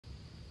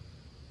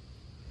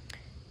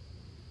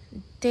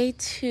Day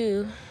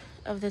 2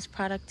 of this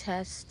product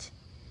test,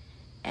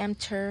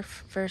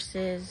 Amturf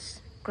versus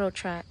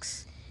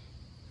Grotrax.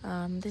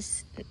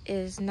 This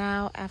is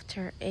now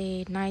after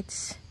a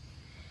night's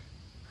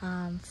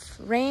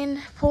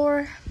rain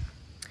pour.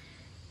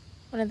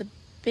 One of the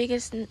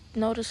biggest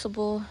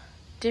noticeable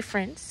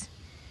difference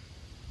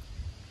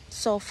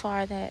so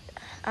far that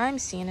I'm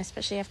seeing,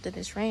 especially after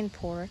this rain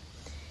pour,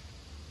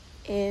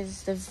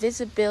 is the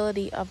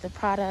visibility of the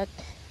product,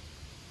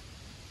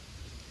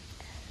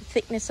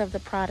 thickness of the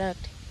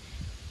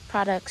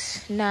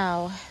products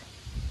now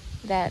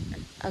that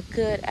a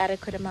good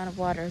adequate amount of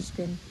water has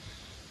been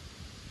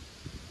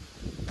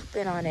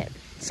on it.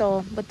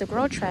 So with the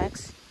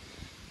Grotrax,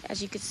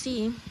 as you can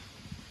see,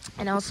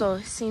 and also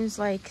it seems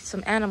like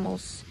some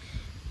animals,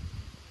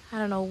 I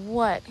don't know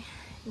what,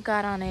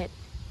 got on it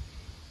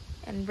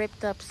and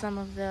ripped up some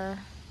of the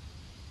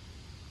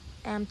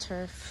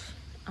Amturf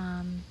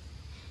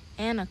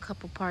and a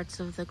couple parts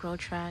of the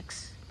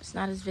Grotrax. It's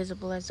not as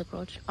visible as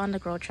on the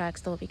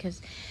Grotrax though,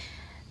 because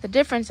the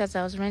difference, as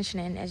I was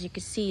mentioning, as you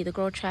can see, the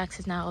Grotrax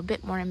is now a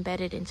bit more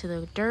embedded into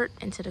the dirt,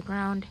 into the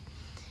ground,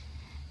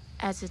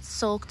 as it's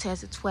soaked,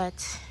 as it's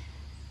wet,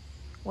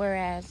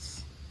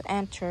 whereas the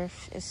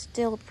Amturf is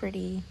still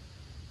pretty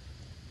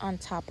on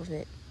top of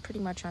it, pretty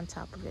much on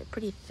top of it,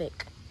 pretty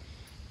thick.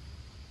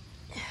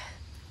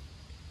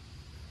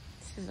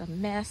 This is a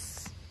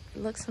mess.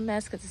 It looks a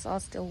mess because it's all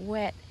still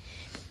wet,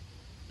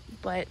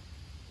 but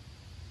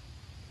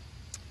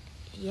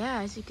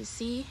yeah, as you can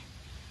see,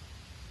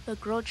 the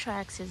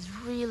Grotrax is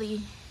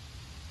really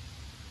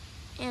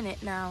in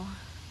it now.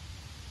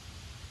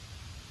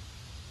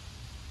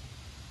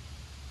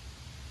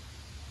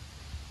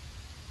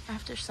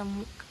 After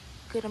some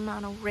good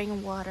amount of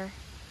rainwater,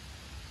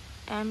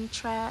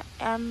 Amturf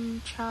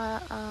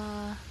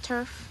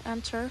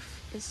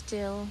is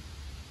still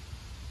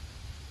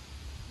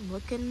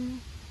looking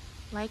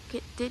like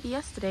it did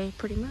yesterday,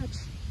 pretty much.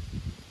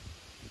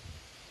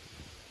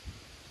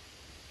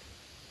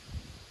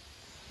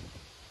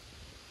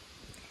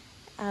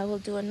 I will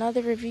do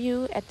another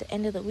review at the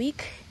end of the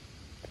week.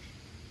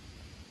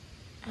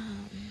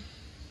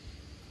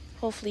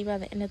 Hopefully by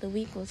the end of the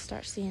week we'll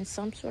start seeing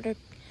some sort of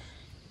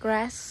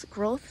grass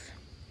growth,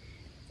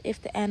 if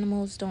the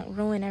animals don't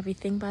ruin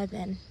everything by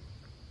then.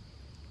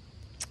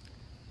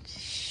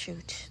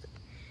 Shoot,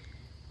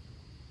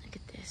 look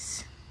at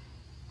this.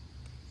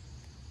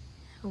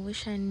 I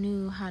wish I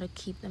knew how to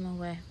keep them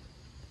away.